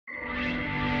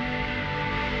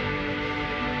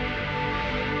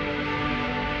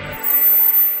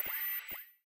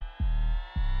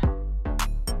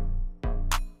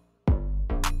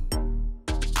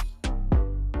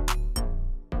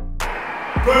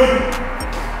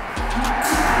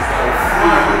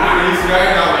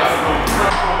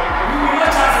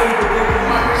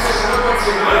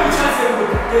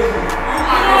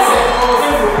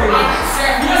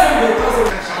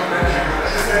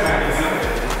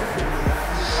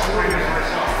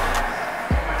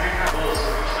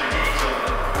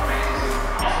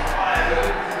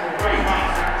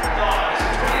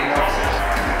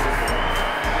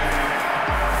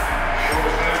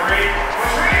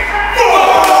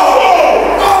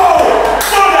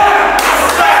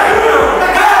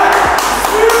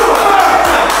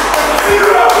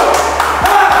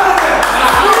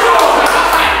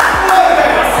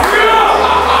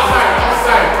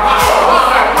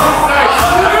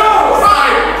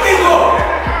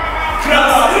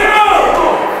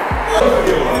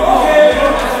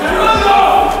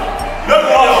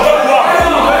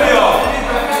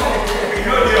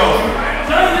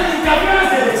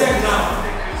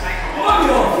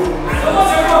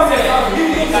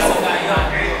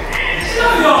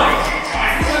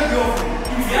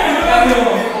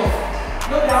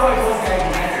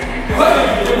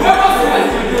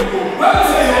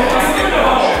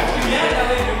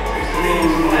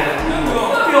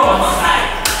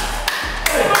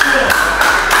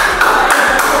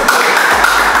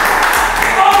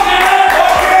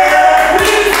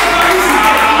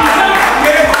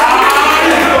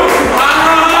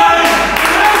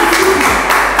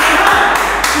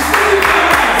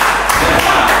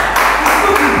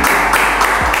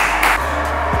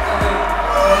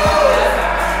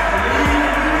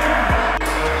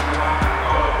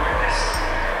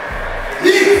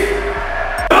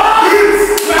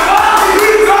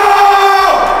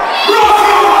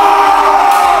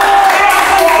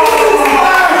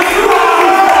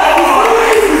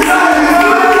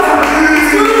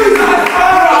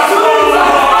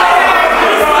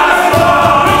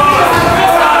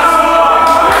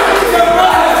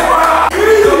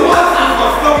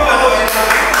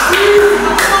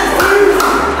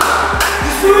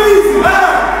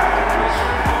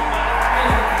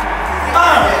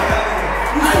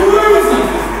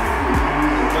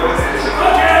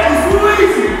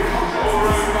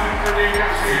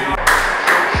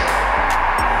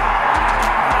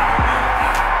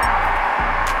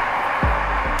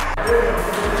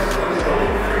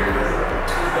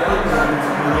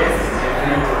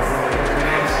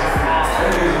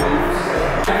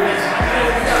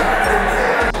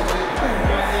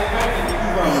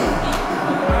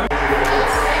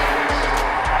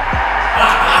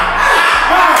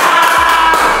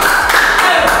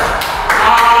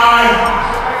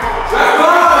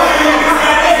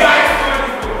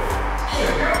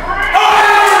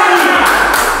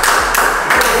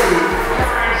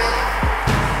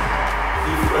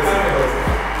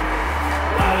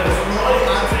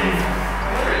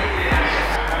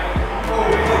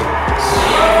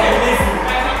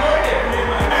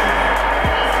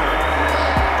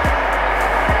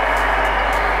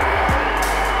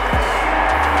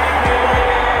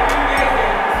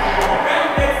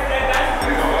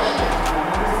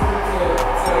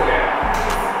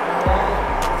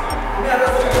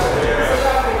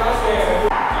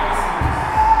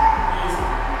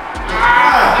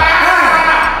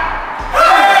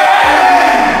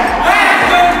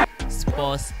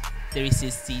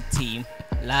360 team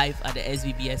live at the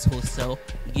SBBS Hostel,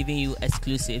 giving you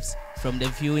exclusives from the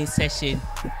viewing session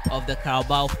of the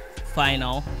Carabao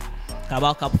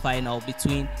Cup final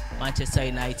between Manchester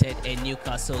United and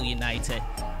Newcastle United.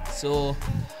 So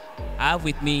I have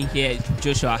with me here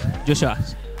Joshua.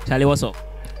 Charlie, what's up?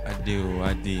 I do.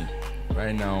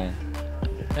 Right now.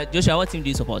 Joshua, what team do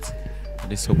you support?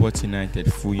 I support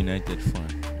United, full United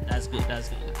fan. That's good.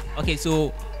 Okay,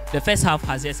 so the first half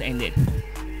has just ended.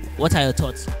 What are your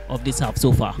thoughts of this half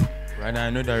so far? Right now, I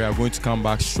know that we are going to come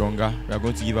back stronger. We are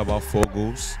going to give about 4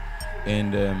 goals.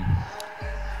 And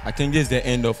I think this is the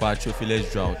end of our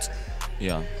trophyless drought.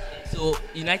 Yeah. So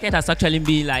United has actually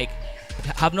been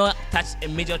have not touched a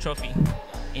major trophy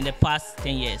in the past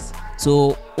 10 years.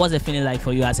 So what's the feeling like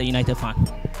for you as a United fan?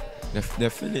 The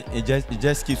feeling, it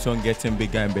just keeps on getting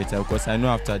bigger and better, because I know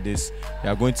after this we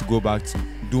are going to go back to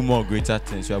do more greater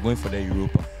things. We are going for the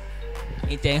Europa.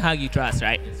 In Ten Hag you trust,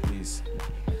 right? Yes, please.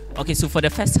 Okay, so for the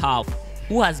first half,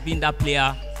 who has been that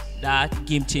player, that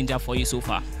game changer for you so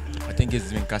far? I think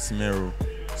it's been Casemiro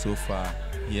so far.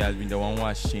 He has been the one who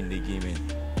has changed the game,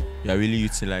 and we are really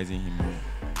utilizing him more.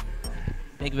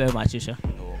 Thank you very much, Isha.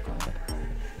 You're welcome.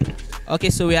 Okay,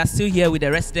 so we are still here with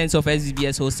the residents of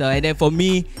SBBS Hostel, and then for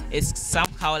me, it's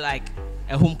somehow like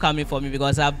a homecoming for me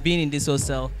because I've been in this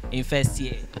hostel in first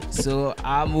year. So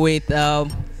I'm with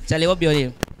Charlie. What's your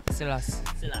name? Silas.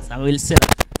 Silas. I will Silas.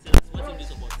 Silas. What team do you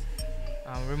support?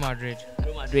 Real Madrid.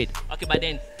 Real Madrid. Okay, but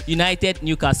then United,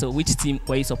 Newcastle. Which team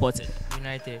were you supporting?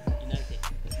 United. United.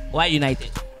 Why United?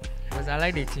 Because I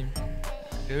like the team.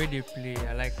 The way they play.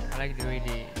 I like the way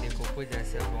they compose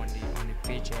themselves on the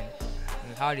pitch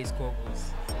and how they score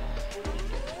goals.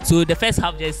 So the first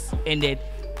half just ended.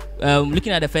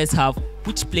 Looking at the first half,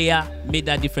 which player made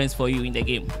that difference for you in the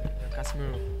game?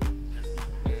 Casemiro.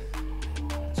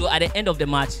 So at the end of the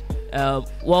match,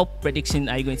 what prediction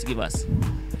are you going to give us?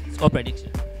 Score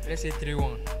prediction. Let's say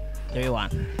 3-1.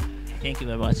 3-1. Thank you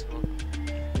very much.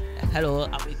 Hello,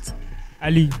 I'm with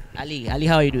Ali. Ali,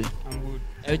 how are you doing? I'm good.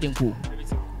 Everything cool?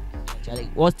 Everything cool. Charlie,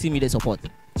 what team you they support?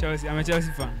 Chelsea. I'm a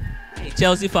Chelsea fan.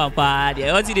 Chelsea fan, pa.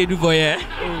 What did they do for you?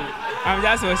 Oh, I'm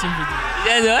just watching football.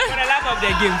 Yes, what? For the love of the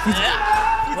game, football.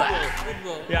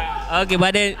 Football. Yeah. Okay,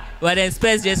 but then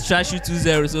Spurs just trash you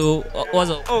 2-0. So what's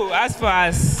up? Oh, as far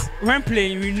as when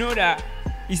playing, we know that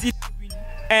it's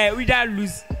either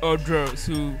lose or draw.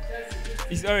 So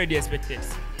it's already expected.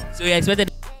 So you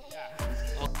expected?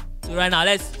 Yeah. Okay. So right now,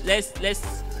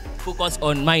 let's focus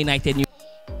on Man United.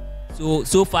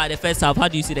 So far the first half, how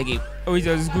do you see the game? Oh, it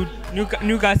was good.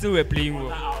 Newcastle were playing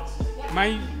well.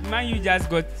 Man U just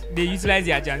they utilized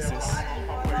their chances,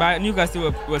 but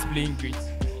Newcastle was playing great.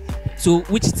 So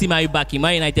which team are you backing,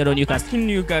 Man United or Newcastle? Backing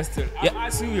Newcastle. Yeah. I'm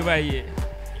asking you over here.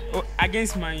 Oh,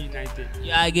 against Man United.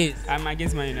 Yeah, against. I'm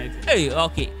against Man United. Hey,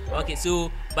 okay.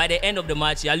 So by the end of the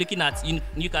match, you are looking at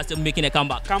Newcastle making a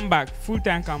comeback. Comeback,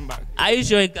 full-time comeback. Are you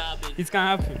sure it can happen? It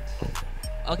can happen.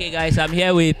 Okay, guys, I'm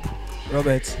here with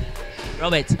Robert.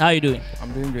 Robert. How are you doing?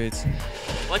 I'm doing great.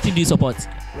 What team do you support?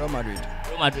 Real Madrid.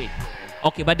 Real Madrid.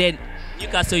 Okay, but then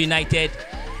Newcastle United,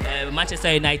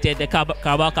 Manchester United, the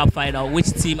Carabao Cup final.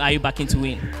 Which team are you backing to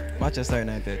win? Manchester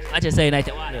United. Manchester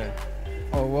United. Why? Yeah.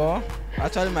 Oh well,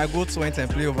 actually my goats went and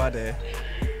play over there,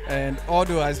 and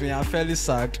although I've been unfairly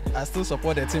sacked, I still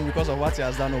support the team because of what he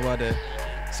has done over there.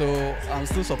 So I'm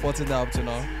still supporting them up to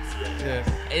now. Yeah.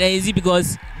 And then is it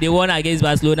because they won against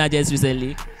Barcelona just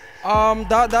recently?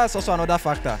 That's also another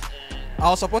factor. I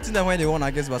was supporting them when they won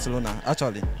against Barcelona,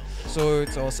 actually. So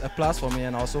it was a plus for me,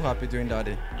 and I was so happy during that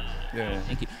day. Yeah.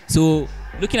 Thank you. So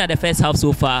looking at the first half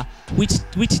so far, which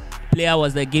player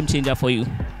was the game changer for you?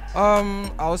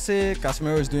 I would say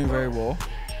Casemiro is doing very well.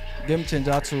 Game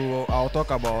changer too. I'll talk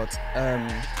about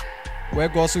where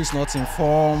Gosu is not in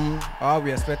form, how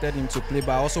we expected him to play,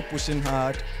 but also pushing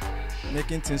hard,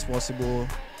 making things possible.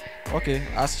 Okay,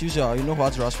 as usual, you know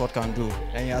what Rashford can do,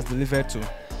 and he has delivered too.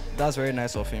 That's very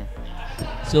nice of him.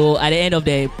 So at the end of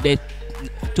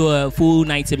the full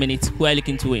 90 minutes, who are you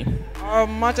looking to win?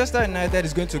 Manchester United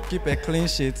is going to keep a clean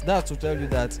sheet. That's to tell you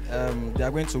that they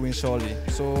are going to win surely.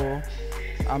 So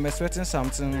I'm expecting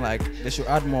something like they should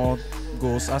add more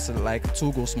goals, as like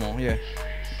 2 goals more. Yeah,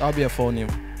 that'll be a 4-0.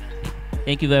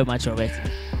 Thank you very much, Robert.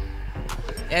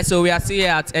 Yeah, so we are still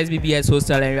here at SBBS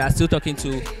Hostel, and we are still talking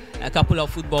to a couple of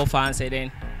football fans, and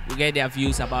then we get their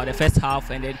views about the first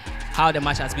half and then how the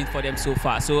match has been for them so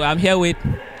far. So I'm here with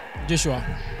Joshua.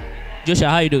 Joshua,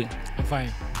 how are you doing? I'm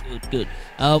fine. Good.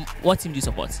 What team do you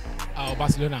support?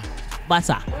 Barcelona.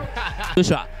 Barca.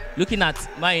 Joshua, looking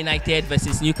at Man United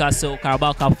versus Newcastle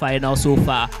Carabao Cup final so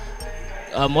far,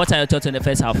 what are your thoughts on the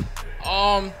first half?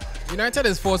 United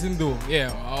is forcing though.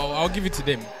 Yeah, I'll give it to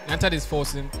them. United is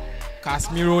forcing.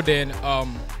 Casemiro, then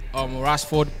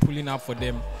Rashford pulling up for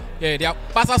them. Yeah, they are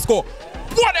Barca score.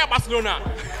 What are Barcelona?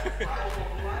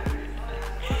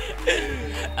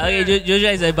 Okay,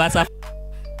 Joshua is a Barca.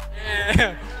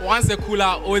 Yeah. Once a cooler,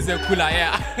 always a cooler.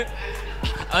 Yeah.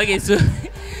 Okay, so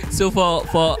for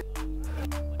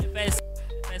the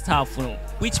first half,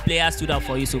 which player stood out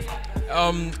for you so far?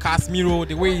 Casemiro,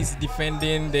 the way he's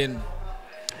defending, then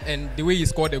and the way he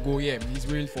scored the goal, yeah, he's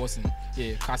really forcing.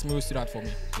 Yeah, Casemiro stood out for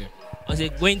me. Yeah. Okay,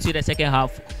 going to the second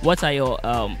half, what are your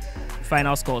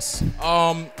final scores?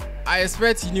 I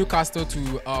expect Newcastle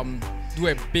to do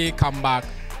a big comeback.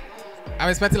 I'm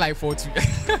expecting like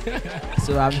 4-2.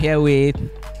 So I'm here with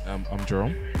I'm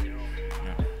Jerome.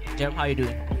 Yeah. Jerome, how are you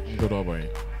doing? I'm good. How about you?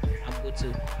 I'm good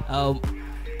too.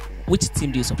 Which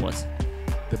team do you support?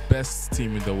 The best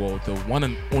team in the world, the one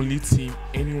and only team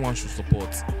anyone should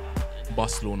support,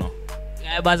 Barcelona.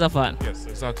 Yeah, Barca fan. Yes,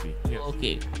 exactly. Yes.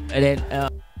 Okay, and then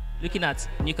looking at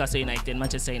Newcastle United,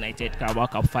 Manchester United, Carabao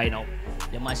Cup final,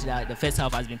 the match that the first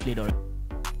half has been played already.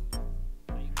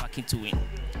 Are you backing to win?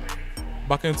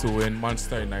 Backing to win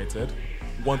Manchester United,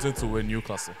 wanting to win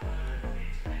Newcastle.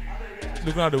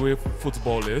 Looking at the way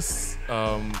football is,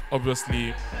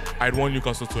 obviously I'd want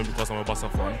Newcastle to win because I'm a Barca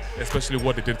fan, especially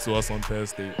what they did to us on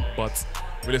Thursday. But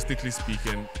realistically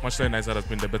speaking, Manchester United has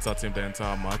been the better team the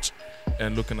entire match.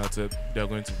 and looking at it, they are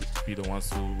going to be the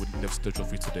ones who would lift the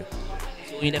trophy today.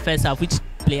 So in the first half, which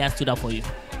player stood up for you?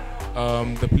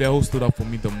 The player who stood up for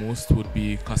me the most would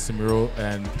be Casemiro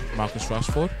and Marcus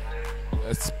Rashford.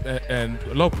 And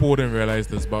a lot of people wouldn't realize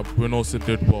this, but Bruno also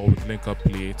did well with link-up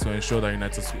play to ensure that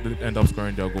United end up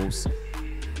scoring their goals.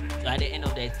 So at the end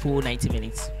of the full 90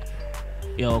 minutes,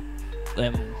 your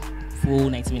full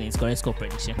 90 minutes correct score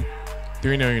prediction?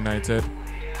 3-0 United.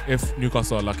 If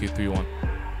Newcastle are lucky, 3-1.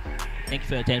 Thank you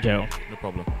for your time, Gerald. No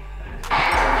problem.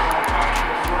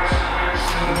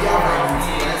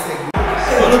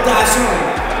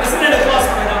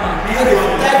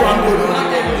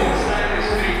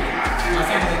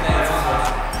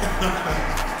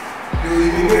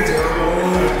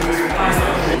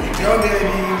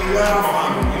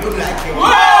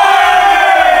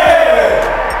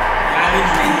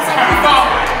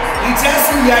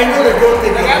 I know they don't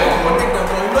take the guy will take the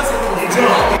ball. You know, they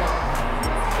don't.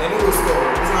 They will score.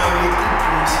 This is how we keep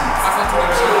clean sheets.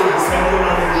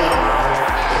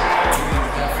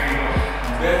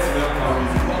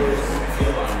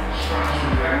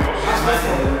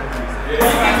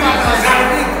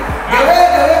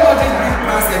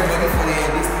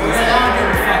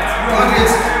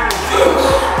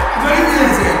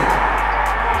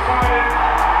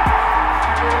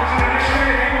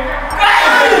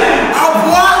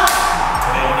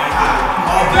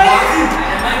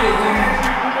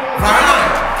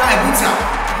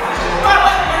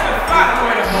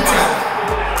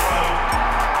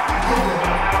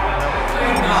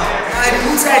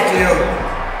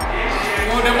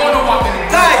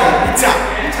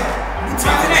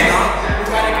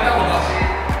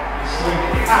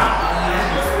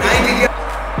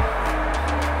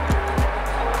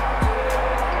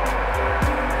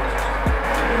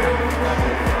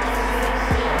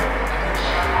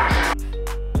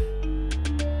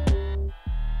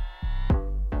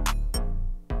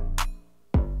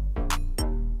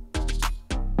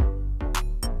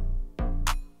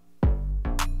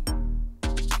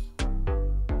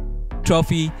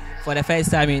 Trophy for the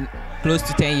first time in close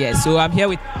to 10 years. So I'm here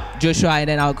with Joshua, and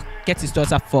then I'll get his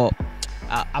thoughts up for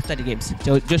after the games.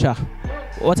 So Joshua,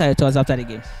 what are your thoughts after the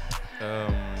game?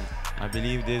 I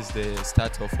believe this is the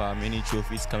start of many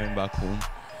trophies coming back home,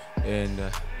 and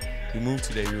we move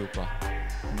to the Europa.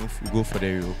 We go for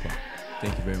the Europa.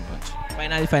 Thank you very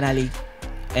much. Finally,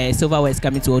 silverware is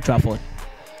coming to Old Trafford.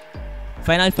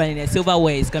 Finally,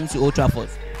 silverware is coming to Old Trafford.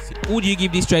 Who do you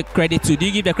give this credit to? Do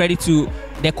you give the credit to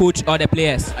the coach or the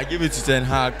players? I give it to Ten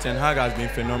Hag. Ten Hag has been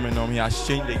phenomenal. He has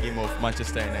changed the game of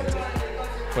Manchester United.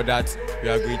 For that, we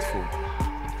are grateful.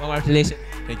 Congratulations.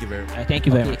 Thank you very much. Thank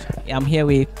you very much. I'm here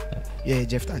with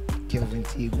Jeff Kelvin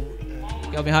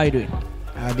Tigo. Kelvin. How are you doing?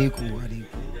 Adeku.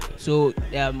 So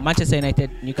Manchester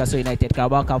United, Newcastle United,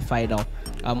 Carabao Cup final.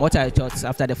 What are your thoughts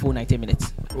after the full 90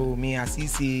 minutes? Oh, me, I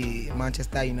see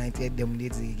Manchester United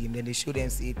dominate the game. Then they show them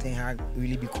say Ten Hag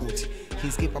really be coach.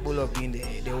 He's capable of doing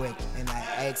the work, and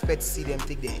I expect to see them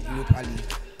take the Europa League.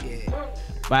 Yeah.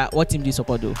 But what team do you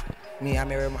support though? Me,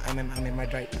 I'm a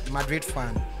Madrid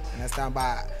fan. Understand?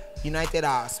 But United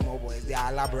are small boys. They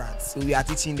are labyrinths. So we are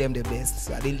teaching them the best.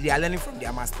 So they are learning from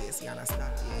their masters. You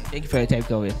understand? Yeah. Thank you for your time,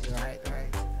 Kelvin. All right.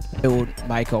 Hey,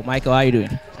 Michael, how are you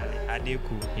doing?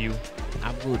 Adeku, you?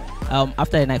 I'm good.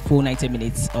 After the full 90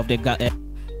 minutes of the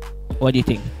what do you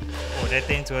think? Oh, the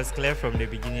thing was clear from the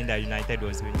beginning that United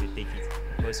was going to take it.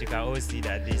 Because you can all see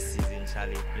that this season,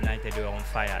 Charlie, United were on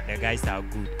fire. The guys are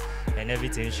good. And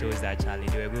everything shows that, Charlie,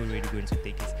 they were really going to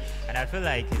take it. And I feel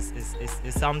like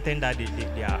it's something that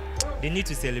they need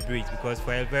to celebrate, because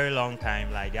for a very long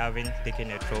time, like, they haven't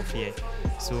taken a trophy yet.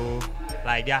 So,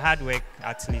 like, their hard work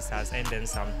at least has ended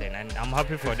something. And I'm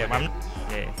happy for them.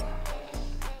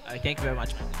 Thank you very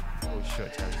much, man. Oh, sure,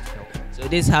 Charlie. So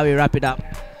this is how we wrap it up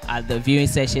at the viewing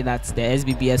session at the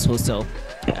SBBS Hostel.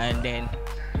 And then,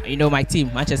 you know, my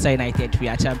team, Manchester United, we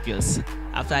are champions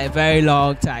after a very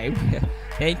long time.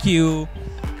 Thank you.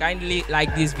 Kindly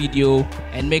like this video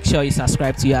and make sure you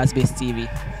subscribe to SBBS TV.